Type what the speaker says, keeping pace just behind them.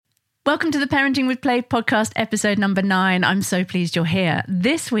Welcome to the Parenting with Play podcast, episode number 9. I'm so pleased you're here.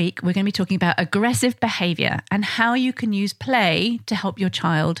 This week, we're going to be talking about aggressive behaviour and how you can use play to help your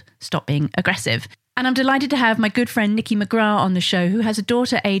child stop being aggressive. And I'm delighted to have my good friend Nikki McGrath on the show, who has a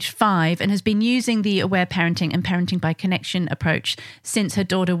daughter aged 5 and has been using the Aware Parenting and Parenting by Connection approach since her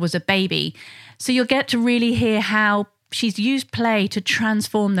daughter was a baby. So you'll get to really hear how she's used play to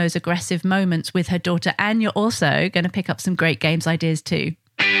transform those aggressive moments with her daughter. And you're also going to pick up some great games ideas too.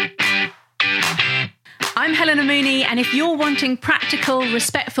 I'm Helena Mooney, and if you're wanting practical,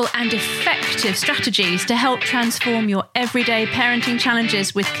 respectful and effective strategies to help transform your everyday parenting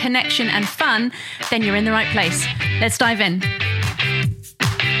challenges with connection and fun, then you're in the right place. Let's dive in.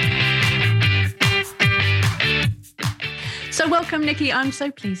 So welcome, Nikki. I'm so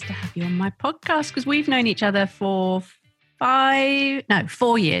pleased to have you on my podcast because we've known each other for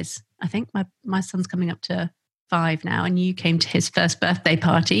 4 years. I think my son's coming up to 5 now, and you came to his first birthday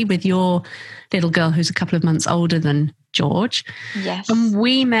party with your little girl who's a couple of months older than George. Yes. And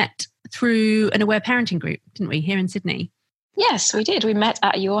we met through an Aware Parenting group, didn't we, here in Sydney? Yes, we did. We met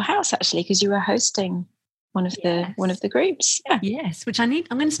at your house actually because you were hosting one of the groups. Yeah. Yes, which I'm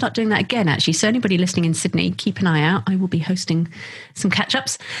going to start doing that again actually. So anybody listening in Sydney, keep an eye out. I will be hosting some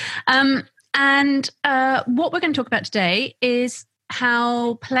catch-ups. And what we're going to talk about today is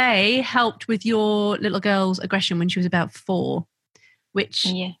how play helped with your little girl's aggression when she was about 4, which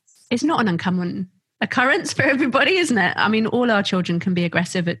is not an uncommon occurrence for everybody, isn't it? I mean, all our children can be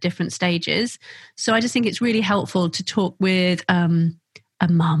aggressive at different stages. So I just think it's really helpful to talk with a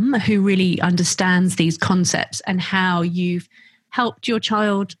mum who really understands these concepts and how you've helped your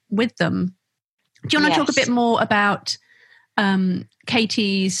child with them. Do you want to talk a bit more about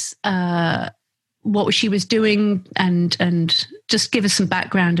Katie's what she was doing and just give us some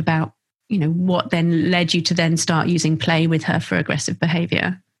background about, you know, what then led you to then start using play with her for aggressive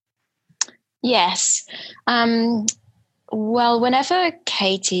behaviour? Yes. Well, whenever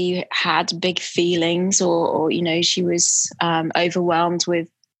Katie had big feelings or you know, she was overwhelmed with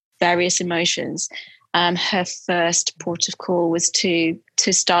various emotions, her first port of call was to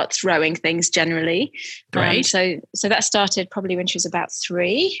start throwing things generally. Right. So that started probably when she was about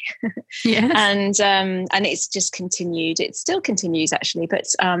 3. Yes. And it's just continued. It still continues actually, but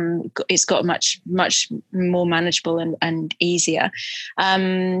it's got much more manageable and easier.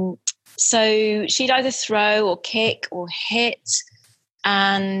 So she'd either throw or kick or hit.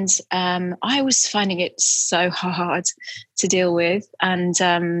 And I was finding it so hard to deal with, and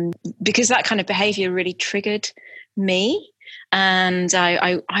because that kind of behaviour really triggered me, and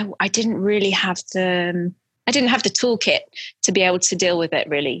I didn't really have the toolkit to be able to deal with it.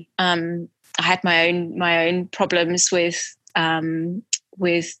 Really, I had my own problems with you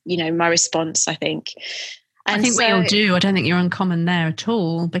know, my response, I think. And I think we all do. I don't think you're uncommon there at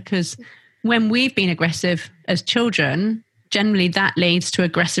all, because when we've been aggressive as children, generally that leads to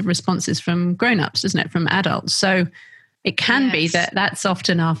aggressive responses from grown-ups, doesn't it, from adults? So it can be that that's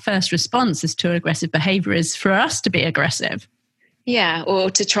often our first response is to aggressive behaviour, is for us to be aggressive. Yeah,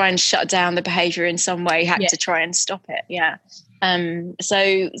 or to try and shut down the behaviour in some way, to try and stop it. Yeah.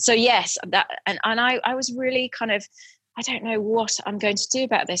 So yes, that and I was really kind of, I don't know what I'm going to do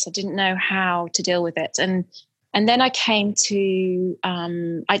about this. I didn't know how to deal with it. And then I came to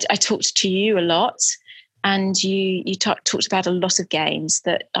I talked to you a lot. And you talked about a lot of games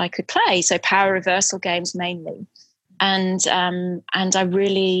that I could play, so power reversal games mainly, and I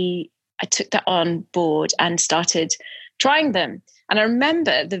took that on board and started trying them. And I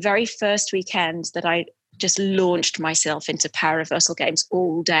remember the very first weekend that I just launched myself into power reversal games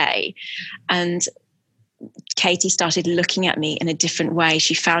all day, and Katie started looking at me in a different way.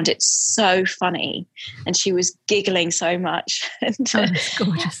 She found it so funny and she was giggling so much. And, that's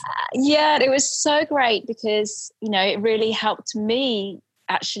gorgeous. Yeah, it was so great because, you know, it really helped me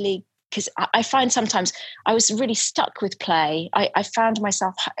actually, because I find sometimes I was really stuck with play. I found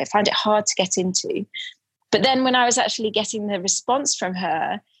it hard to get into. But then when I was actually getting the response from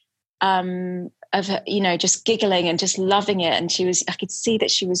her, of her, you know, just giggling and just loving it, and I could see that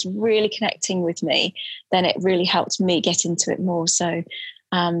she was really connecting with me, then it really helped me get into it more. So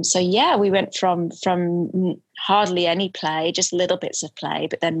we went from hardly any play, just little bits of play,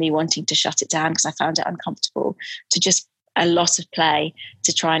 but then me wanting to shut it down because I found it uncomfortable, to just a lot of play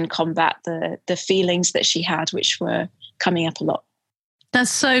to try and combat the feelings that she had, which were coming up a lot.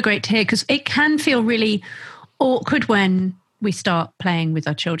 That's so great to hear, because it can feel really awkward when we start playing with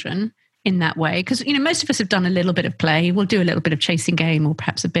our children in that way, because, you know, most of us have done a little bit of play. We'll do a little bit of chasing game or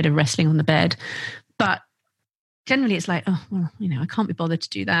perhaps a bit of wrestling on the bed, but generally it's like, oh, well, you know, I can't be bothered to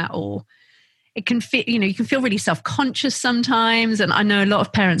do that, or it can feel, you can feel really self-conscious sometimes. And I know a lot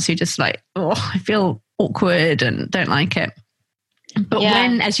of parents who just like, oh, I feel awkward and don't like it. But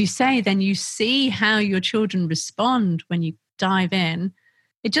when, as you say, then you see how your children respond when you dive in,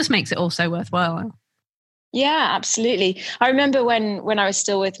 it just makes it all so worthwhile. Yeah, absolutely. I remember when I was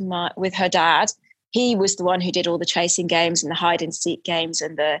still with her dad, he was the one who did all the chasing games and the hide and seek games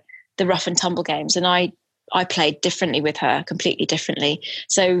and the rough and tumble games. And I played differently with her, completely differently.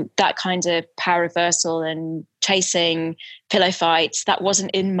 So that kind of power reversal and chasing, pillow fights, that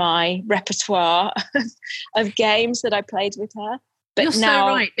wasn't in my repertoire of games that I played with her. But you're now,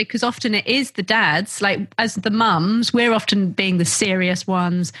 so right, because often it is the dads, like as the mums, we're often being the serious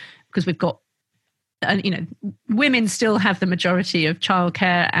ones because we've got, women still have the majority of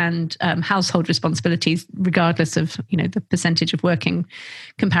childcare and household responsibilities, regardless of, the percentage of working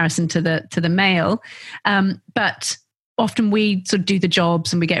comparison to the male. But often we sort of do the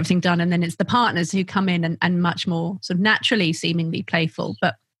jobs and we get everything done. And then it's the partners who come in and much more sort of naturally seemingly playful.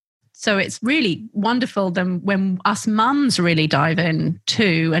 But so it's really wonderful then when us mums really dive in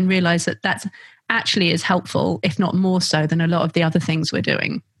too and realize that that's actually is helpful, if not more so than a lot of the other things we're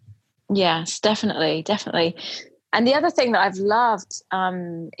doing. Yes, definitely. And the other thing that I've loved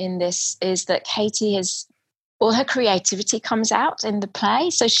in this is that Katie all her creativity comes out in the play.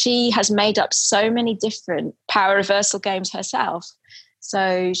 So she has made up so many different power reversal games herself.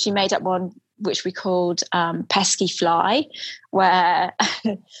 So she made up one which we called Pesky Fly, where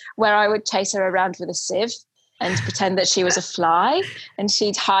I would chase her around with a sieve and pretend that she was a fly, and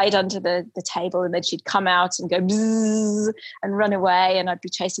she'd hide under the table, and then she'd come out and go bzzz and run away, and I'd be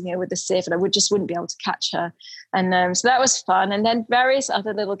chasing her with the sieve, and I wouldn't be able to catch her. And so that was fun. And then various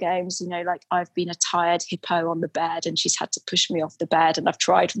other little games, like I've been a tired hippo on the bed and she's had to push me off the bed, and I've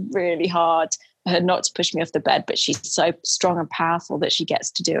tried really hard for her not to push me off the bed, but she's so strong and powerful that she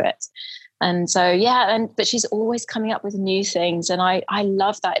gets to do it. And so, but she's always coming up with new things. And I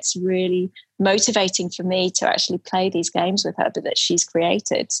love that. It's really motivating for me to actually play these games with her, but that she's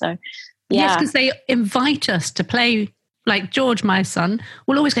created. So, yeah. Yes, because they invite us to play. Like George, my son,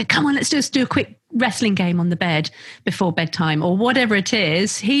 will always go, come on, let's just do a quick wrestling game on the bed before bedtime or whatever it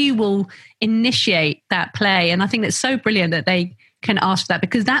is. He will initiate that play. And I think that's so brilliant that they can ask for that,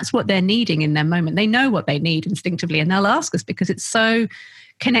 because that's what they're needing in their moment. They know what they need instinctively, and they'll ask us because it's so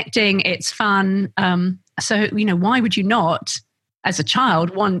connecting, it's fun. So, why would you not, as a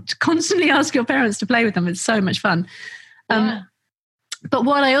child, want to constantly ask your parents to play with them? It's so much fun. But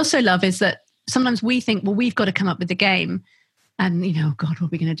what I also love is that sometimes we think, well, we've got to come up with the game and, oh God, what are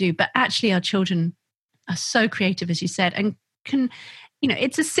we going to do? But actually our children are so creative, as you said, and can,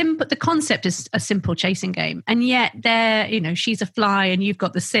 the concept is a simple chasing game. And yet she's a fly and you've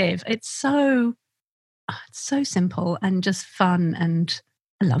got the sieve. It's so simple and just fun. And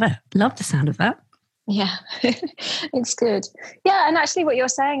I love it. Love the sound of that. Yeah, it's good. Yeah. And actually what you're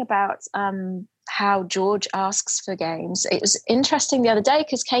saying about how George asks for games, it was interesting the other day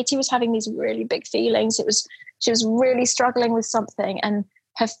because Katie was having these really big feelings. She was really struggling with something, and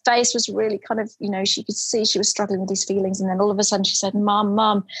her face was really kind of, she could see she was struggling with these feelings. And then all of a sudden she said,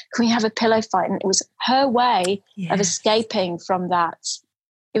 Mom, can we have a pillow fight? And it was her way of escaping from that.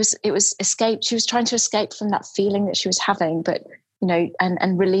 It was escape. She was trying to escape from that feeling that she was having, but,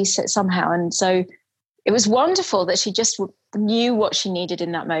 and release it somehow. And so it was wonderful that she just knew what she needed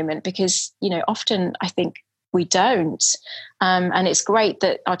in that moment, because, often I think we don't. And it's great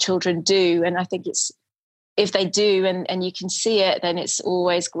that our children do. And I think if they do and you can see it, then it's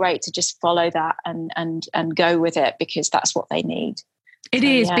always great to just follow that and go with it, because that's what they need. It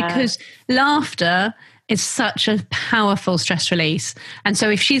is, because laughter is such a powerful stress release. And so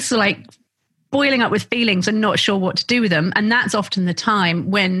if she's like boiling up with feelings and not sure what to do with them, and that's often the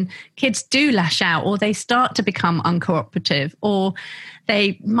time when kids do lash out, or they start to become uncooperative, or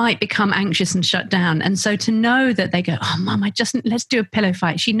they might become anxious and shut down. And so to know that they go, oh, Mum, let's do a pillow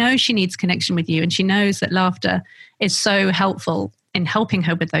fight. She knows she needs connection with you, and she knows that laughter is so helpful in helping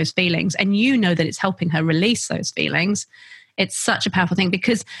her with those feelings. And you know that it's helping her release those feelings. It's such a powerful thing,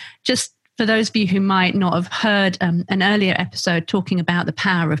 because just for those of you who might not have heard an earlier episode talking about the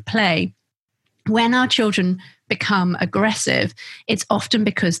power of play, when our children become aggressive, it's often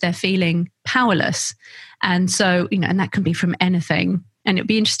because they're feeling powerless. And so, and that can be from anything. And it'd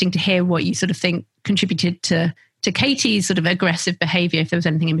be interesting to hear what you sort of think contributed to Katie's sort of aggressive behavior, if there was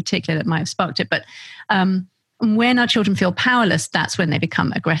anything in particular that might have sparked it. But when our children feel powerless, that's when they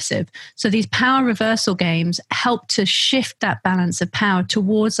become aggressive. So these power reversal games help to shift that balance of power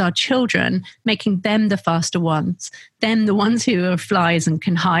towards our children, making them the faster ones, them the ones who are flies and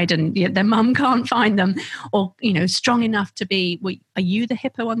can hide and their mum can't find them, or, strong enough to be, are you the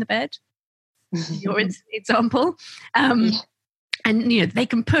hippo on the bed? your example. And, you know, they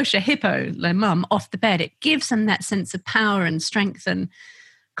can push a hippo, their mum, off the bed. It gives them that sense of power and strength and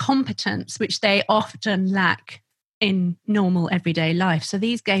competence, which they often lack in normal everyday life. So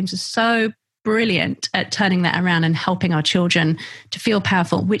these games are so brilliant at turning that around and helping our children to feel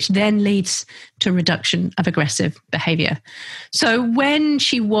powerful, which then leads to reduction of aggressive behavior. So when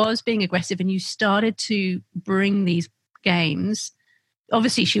she was being aggressive and you started to bring these games,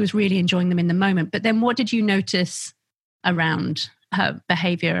 obviously she was really enjoying them in the moment, but then what did you notice around her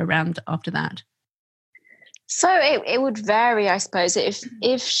behavior around after that? So it would vary, I suppose.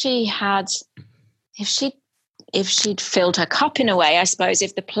 If she'd filled her cup in a way, I suppose,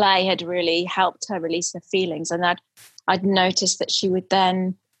 if the play had really helped her release her feelings, and I'd noticed that she would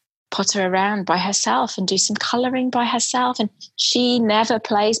then potter around by herself and do some colouring by herself, and she never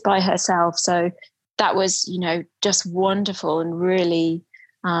plays by herself. So that was, you know, just wonderful and really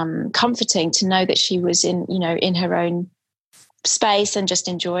comforting to know that she was in her own space and just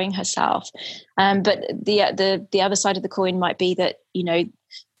enjoying herself. But the other side of the coin might be that, you know,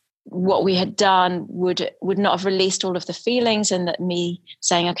 what we had done would not have released all of the feelings, and that me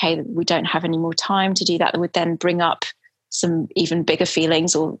saying, okay, we don't have any more time to do that, would then bring up some even bigger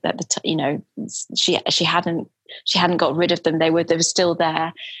feelings, or that she hadn't got rid of them. They were still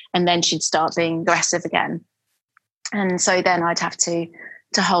there, and then she'd start being aggressive again. And so then I'd have to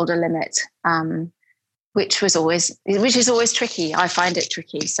hold a limit, which is always tricky. I find it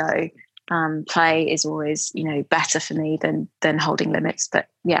tricky. So play is always, you know, better for me than holding limits. But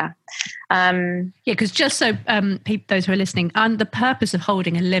yeah. Because just so those who are listening, the purpose of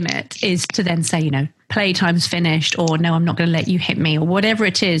holding a limit is to then say, you know, playtime's finished, or no, I'm not going to let you hit me, or whatever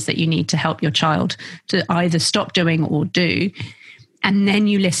it is that you need to help your child to either stop doing or do. And then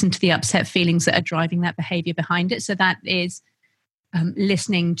you listen to the upset feelings that are driving that behavior behind it. So that is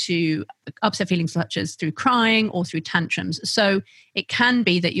listening to upset feelings such as through crying or through tantrums. So it can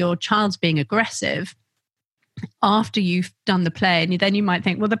be that your child's being aggressive after you've done the play, and then you might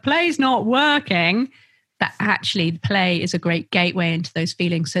think, well, the play's not working, but actually the play is a great gateway into those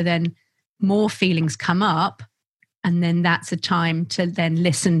feelings. So then more feelings come up, and then that's a time to then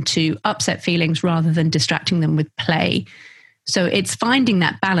listen to upset feelings rather than distracting them with play. So it's finding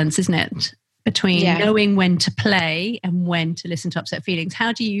that balance, isn't it, between knowing when to play and when to listen to upset feelings.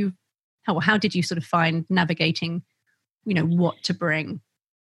 How did you sort of find navigating, you know, what to bring?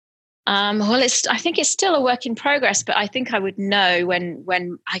 Well, I think it's still a work in progress, but I think I would know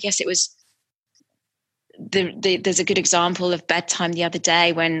when I guess it was there's a good example of bedtime the other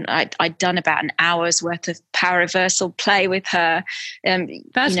day when I'd done about an hour's worth of power reversal play with her.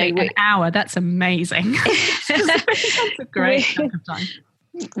 Firstly, an hour, that's amazing. That's a great chunk of time.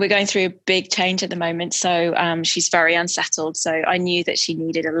 We're going through a big change at the moment, so she's very unsettled. So I knew that she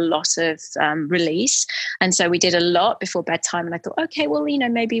needed a lot of release, and so we did a lot before bedtime. And I thought, okay, well, you know,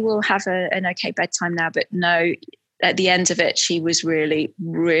 maybe we'll have an okay bedtime now. But no, at the end of it, she was really,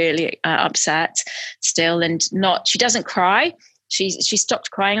 really upset still, and she doesn't cry. She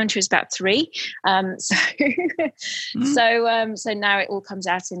stopped crying when she was about 3. So now it all comes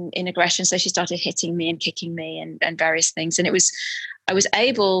out in aggression. So she started hitting me and kicking me and various things. And I was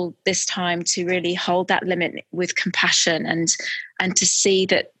able this time to really hold that limit with compassion and to see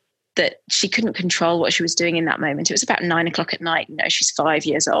that she couldn't control what she was doing in that moment. It was about 9 o'clock at night. You know, she's 5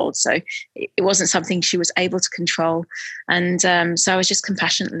 years old, so it wasn't something she was able to control. And so I was just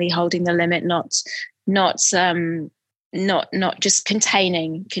compassionately holding the limit, not just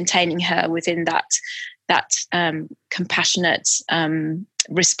containing her within that compassionate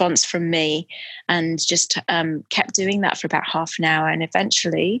response from me, and just kept doing that for about half an hour. And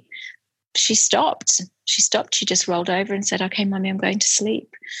eventually she stopped. She just rolled over and said, okay, Mummy, I'm going to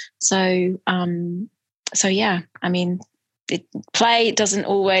sleep. So yeah, I mean, play doesn't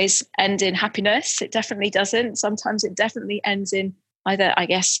always end in happiness. It definitely doesn't. Sometimes it definitely ends in either, I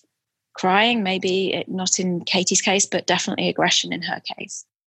guess, crying, maybe not in Katie's case, but definitely aggression in her case.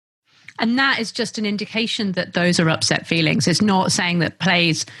 And that is just an indication that those are upset feelings. It's not saying that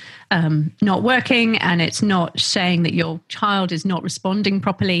play's not working, and it's not saying that your child is not responding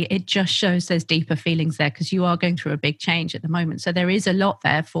properly. It just shows there's deeper feelings there, because you are going through a big change at the moment. So there is a lot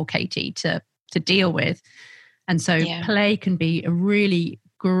there for Katie to deal with. And so play can be a really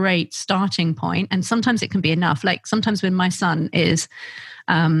great starting point. And sometimes it can be enough. Like sometimes when my son is...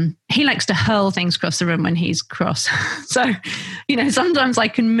 he likes to hurl things across the room when he's cross. So, you know, sometimes I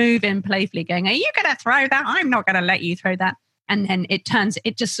can move in playfully going, are you going to throw that? I'm not going to let you throw that. And then it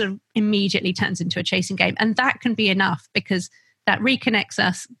just sort of immediately turns into a chasing game. And that can be enough, because that reconnects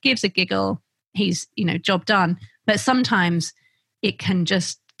us, gives a giggle. He's, you know, job done. But sometimes it can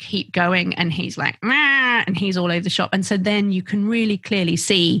just keep going, and he's like, and he's all over the shop. And so then you can really clearly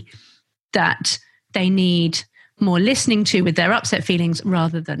see that they need more listening to with their upset feelings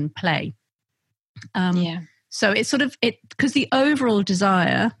rather than play. So it's sort of because the overall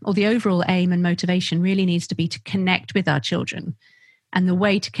desire or the overall aim and motivation really needs to be to connect with our children. And the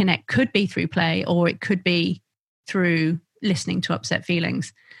way to connect could be through play, or it could be through listening to upset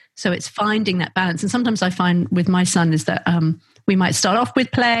feelings. So it's finding that balance. And sometimes I find with my son is that we might start off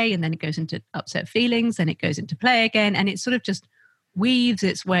with play, and then it goes into upset feelings, and it goes into play again. And it sort of just weaves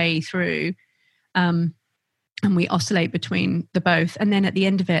its way through. And we oscillate between the both. And then at the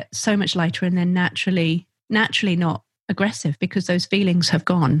end of it, so much lighter, and then naturally not aggressive because those feelings have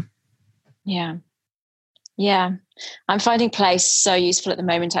gone. Yeah. I'm finding play so useful at the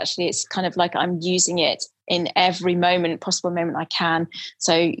moment. Actually, it's kind of like I'm using it in every possible moment I can.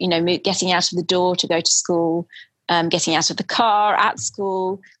 So, getting out of the door to go to school, getting out of the car at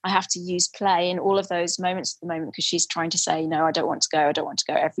school, I have to use play in all of those moments at the moment because she's trying to say, no, I don't want to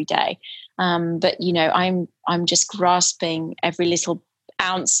go every day. But I'm just grasping every little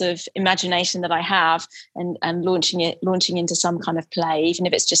ounce of imagination that I have and launching into some kind of play, even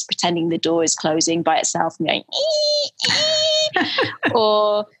if it's just pretending the door is closing by itself and going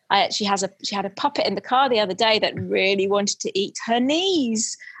or she had a puppet in the car the other day that really wanted to eat her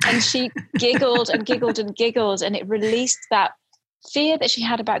knees, and she giggled and giggled and giggled, and it released that fear that she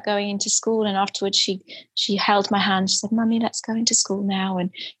had about going into school. And afterwards she held my hand. She said, "Mummy, let's go into school now."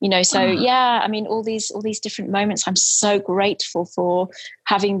 And all these different moments, I'm so grateful for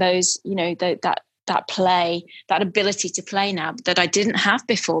having those, that play, that ability to play now that I didn't have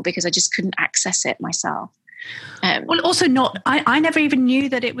before because I just couldn't access it myself. Well, also I never even knew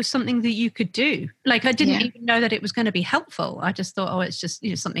that it was something that you could do. Like I didn't even know that it was going to be helpful. I just thought, it's just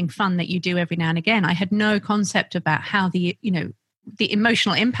something fun that you do every now and again. I had no concept about how the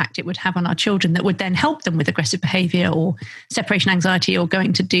emotional impact it would have on our children that would then help them with aggressive behavior or separation anxiety or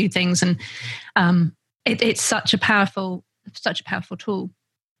going to do things. And it's such a powerful tool.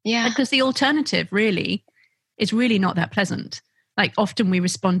 Yeah. Because the alternative really is really not that pleasant. Like often we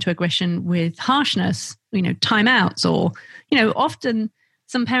respond to aggression with harshness, timeouts, or, often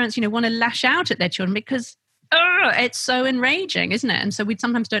some parents, want to lash out at their children because it's so enraging, isn't it? And so we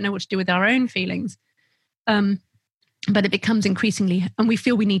sometimes don't know what to do with our own feelings. But it becomes increasingly, and we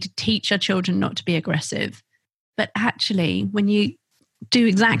feel we need to teach our children not to be aggressive. But actually, when you do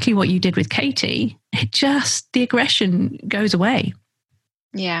exactly what you did with Katie, the aggression goes away.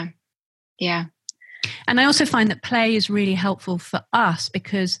 Yeah. Yeah. And I also find that play is really helpful for us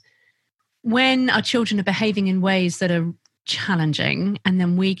because when our children are behaving in ways that are challenging and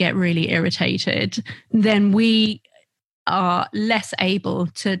then we get really irritated, then we are less able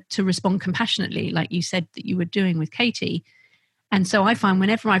to respond compassionately, like you said that you were doing with Katie. And so I find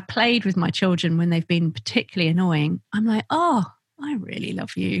whenever I've played with my children when they've been particularly annoying, I'm like, I really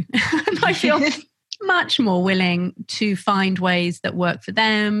love you. And I feel much more willing to find ways that work for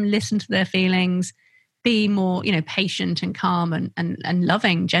them, listen to their feelings, be more, patient and calm and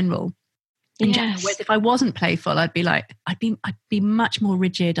loving in general. Whereas if I wasn't playful, I'd be much more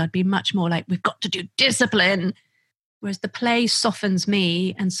rigid. I'd be much more like, we've got to do discipline. Whereas the play softens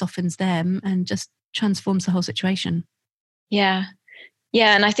me and softens them and just transforms the whole situation. Yeah.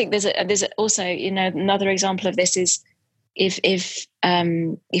 Yeah. And I think there's also, another example of this is if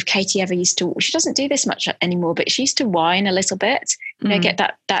Katie ever used to, she doesn't do this much anymore, but she used to whine a little bit, get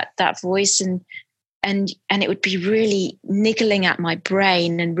that voice and it would be really niggling at my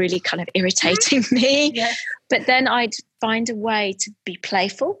brain and really kind of irritating me. Yeah. But then I'd find a way to be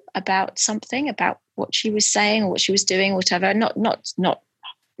playful about something, about what she was saying or what she was doing or whatever. Not to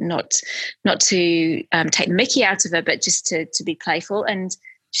take the mickey out of her, but just to be playful. And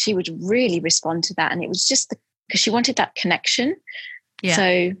she would really respond to that. And it was just because she wanted that connection. Yeah.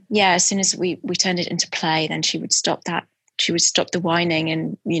 So as soon as we turned it into play, then she would stop that. She would stop the whining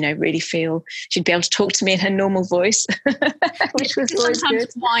and, really feel she'd be able to talk to me in her normal voice, which was always good.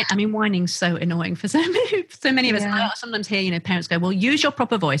 Whining's so annoying for so many of us. I sometimes hear, parents go, well, use your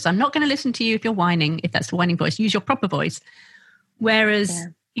proper voice. I'm not going to listen to you if you're whining, if that's the whining voice. Use your proper voice. Whereas,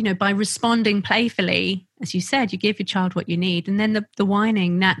 by responding playfully, as you said, you give your child what you need, and then the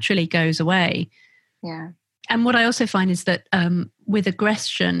whining naturally goes away. Yeah. And what I also find is that with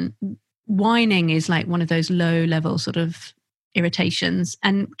aggression, whining is like one of those low level sort of irritations.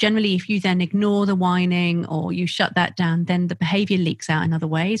 And generally, if you then ignore the whining or you shut that down, then the behavior leaks out in other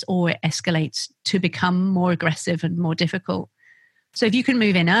ways or it escalates to become more aggressive and more difficult. So if you can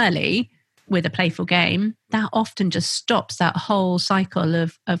move in early with a playful game, that often just stops that whole cycle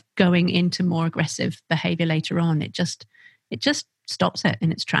of going into more aggressive behavior later on. It just stops it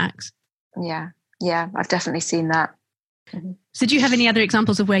in its tracks. Yeah. I've definitely seen that. Mm-hmm. So do you have any other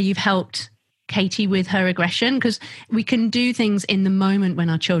examples of where you've helped Katie with her aggression? Because we can do things in the moment when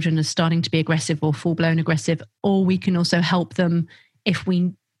our children are starting to be aggressive or full-blown aggressive, or we can also help them if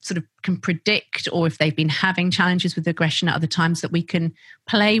we sort of can predict, or if they've been having challenges with aggression at other times, that we can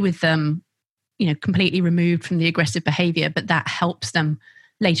play with them, completely removed from the aggressive behavior, but that helps them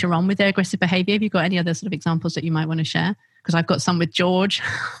later on with their aggressive behavior. Have you got any other sort of examples that you might want to share? Because I've got some with George.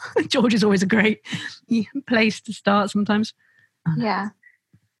 George is always a great place to start sometimes. Yeah.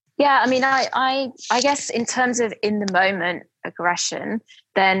 I mean, I guess in terms of in the moment aggression,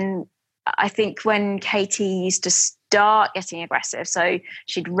 then I think when Katie used to start getting aggressive, so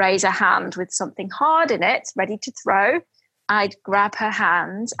she'd raise a hand with something hard in it, ready to throw, I'd grab her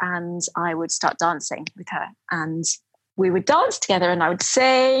hand and I would start dancing with her, and we would dance together, and I would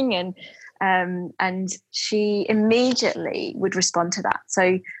sing, and she immediately would respond to that.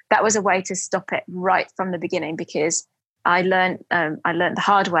 So that was a way to stop it right from the beginning, because I learned the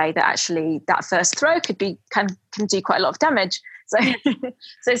hard way that actually that first throw can do quite a lot of damage. So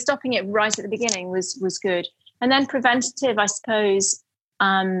so stopping it right at the beginning was good. And then preventative, I suppose.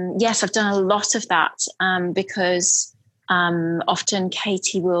 Yes, I've done a lot of that because often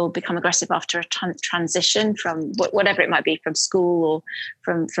Katie will become aggressive after a transition from whatever it might be, from school or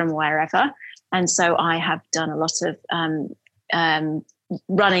from wherever. And so I have done a lot of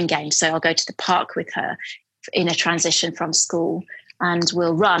running games. So I'll go to the park with her in a transition from school, and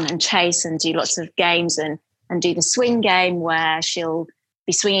we'll run and chase and do lots of games and do the swing game where she'll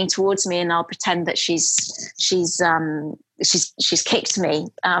be swinging towards me and I'll pretend that she's kicked me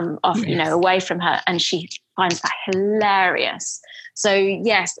off, away from her, and she finds that hilarious. So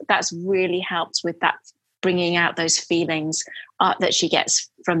yes, that's really helped with that, bringing out those feelings that she gets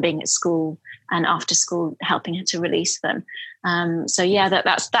from being at school, and after school helping her to release them. So yeah,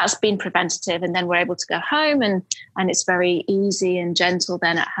 that's been preventative, and then we're able to go home and it's very easy and gentle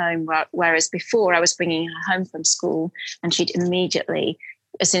then at home. Whereas before I was bringing her home from school and she'd immediately,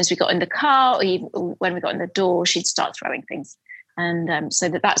 as soon as we got in the car or even when we got in the door, she'd start throwing things. And so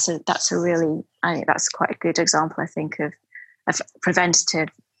that's a really, I think that's quite a good example, I think, of preventative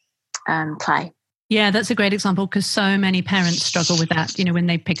play. Yeah, that's a great example, because so many parents struggle with that. When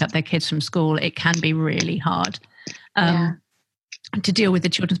they pick up their kids from school, it can be really hard to deal with the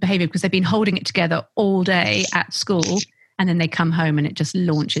children's behavior, because they've been holding it together all day at school, and then they come home and it just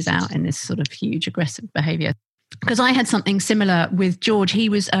launches out in this sort of huge aggressive behavior. Because I had something similar with George. He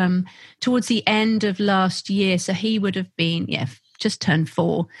was towards the end of last year, so he would have been, just turned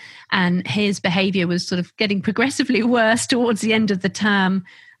 4, and his behavior was sort of getting progressively worse towards the end of the term.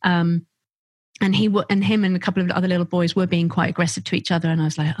 And him and a couple of other little boys were being quite aggressive to each other. And I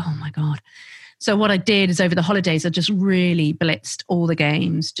was like, oh my God. So what I did is over the holidays, I just really blitzed all the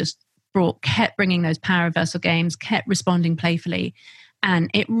games, kept bringing those power reversal games, kept responding playfully.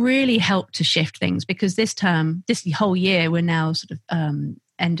 And it really helped to shift things, because this whole year, we're now sort of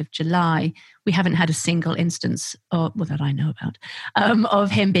end of July, we haven't had a single instance, that I know about,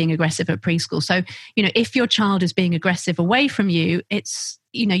 of him being aggressive at preschool. So, if your child is being aggressive away from you, it's,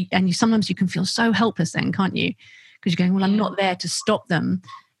 and sometimes you can feel so helpless then, can't you? Because you're going, well, I'm not there to stop them.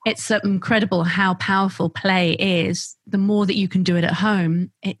 It's incredible how powerful play is. The more that you can do it at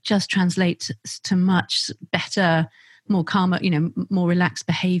home, it just translates to much better, more calmer, more relaxed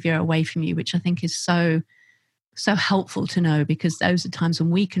behavior away from you, which I think is so helpful to know, because those are times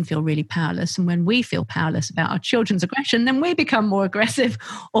when we can feel really powerless. And when we feel powerless about our children's aggression, then we become more aggressive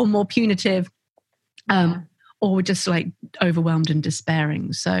or more punitive, or just like overwhelmed and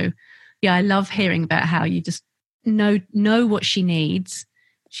despairing. So yeah, I love hearing about how you just know what she needs.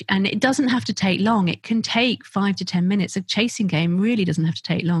 And it doesn't have to take long. It can take 5 to 10 minutes. A chasing game really doesn't have to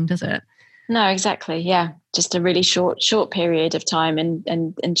take long, does it? No, exactly. Yeah. Just a really short period of time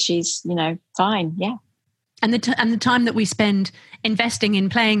and she's, fine. Yeah. And the time that we spend investing in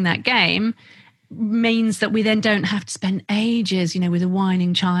playing that game means that we then don't have to spend ages, with a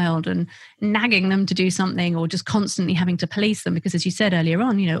whining child and nagging them to do something, or just constantly having to police them. Because as you said earlier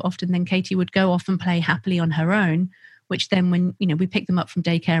on, often then Katie would go off and play happily on her own, which then when, we pick them up from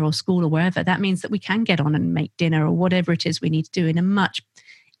daycare or school or wherever, that means that we can get on and make dinner or whatever it is we need to do in a much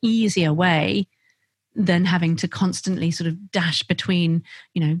easier way than having to constantly sort of dash between,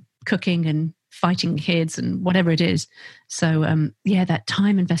 cooking and fighting kids and whatever it is. So that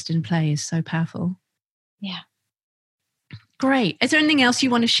time invested in play is so powerful. Yeah. Great. Is there anything else you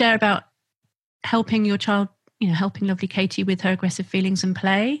want to share about helping your child, helping lovely Katie with her aggressive feelings and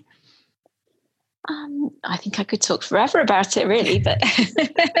play? I think I could talk forever about it, really, but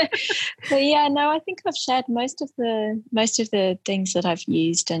but yeah, no, I think I've shared most of the things that I've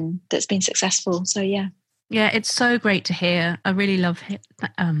used and that's been successful. So yeah, it's so great to hear. I really love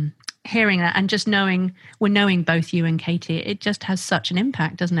hearing that, and just knowing both you and Katie, it just has such an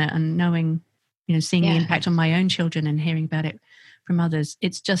impact, doesn't it? And knowing, seeing the impact on my own children and hearing about it from others,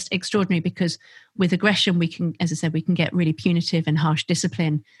 it's just extraordinary. Because with aggression, we can, as I said, we can get really punitive and harsh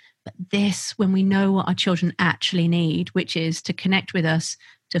discipline. But this, when we know what our children actually need, which is to connect with us,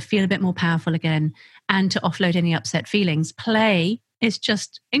 to feel a bit more powerful again, and to offload any upset feelings, play is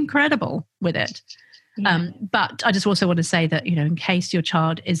just incredible with it. Yeah. But I just also want to say that, in case your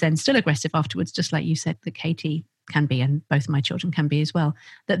child is then still aggressive afterwards, just like you said that Katie can be, and both of my children can be as well,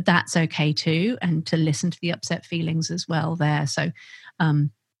 that's okay too, and to listen to the upset feelings as well there. So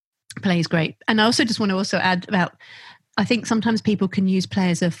play is great. And I also just want to also add about, I think sometimes people can use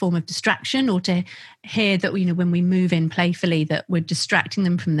play as a form of distraction, or to hear that, when we move in playfully, that we're distracting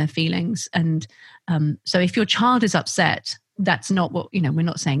them from their feelings. And so if your child is upset, that's not what, we're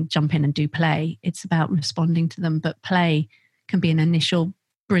not saying jump in and do play. It's about responding to them. But play can be an initial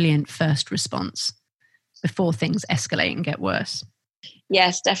brilliant first response before things escalate and get worse.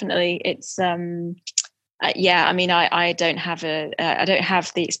 Yes, definitely. It's yeah, I mean, I don't have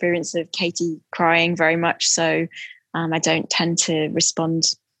the experience of Katie crying very much, so I don't tend to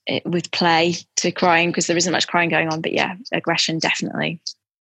respond with play to crying, because there isn't much crying going on. But yeah, aggression, definitely.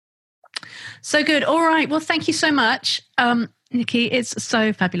 So good. All right. Well, thank you so much, Nikki. It's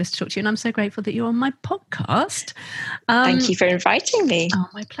so fabulous to talk to you, and I'm so grateful that you're on my podcast. Thank you for inviting me. Oh,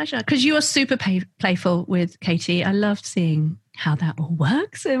 my pleasure. Because you are super playful with Katie. I loved seeing how that all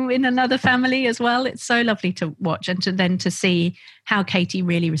works in another family as well. It's so lovely to watch, and to see how Katie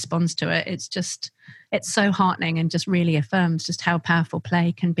really responds to it. It's so heartening, and just really affirms just how powerful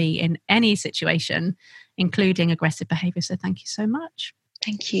play can be in any situation, including aggressive behavior. So thank you so much.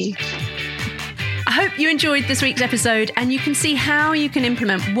 Thank you. I hope you enjoyed this week's episode, and you can see how you can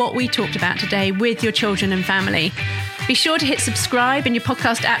implement what we talked about today with your children and family. Be sure to hit subscribe in your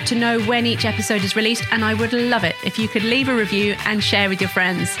podcast app to know when each episode is released, and I would love it if you could leave a review and share with your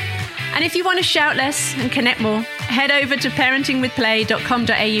friends. And if you want to shout less and connect more, head over to parentingwithplay.com.au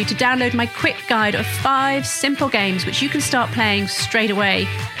to download my quick guide of 5 simple games which you can start playing straight away.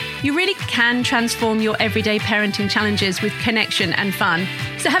 You really can transform your everyday parenting challenges with connection and fun.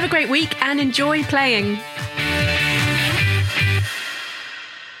 So have a great week and enjoy playing.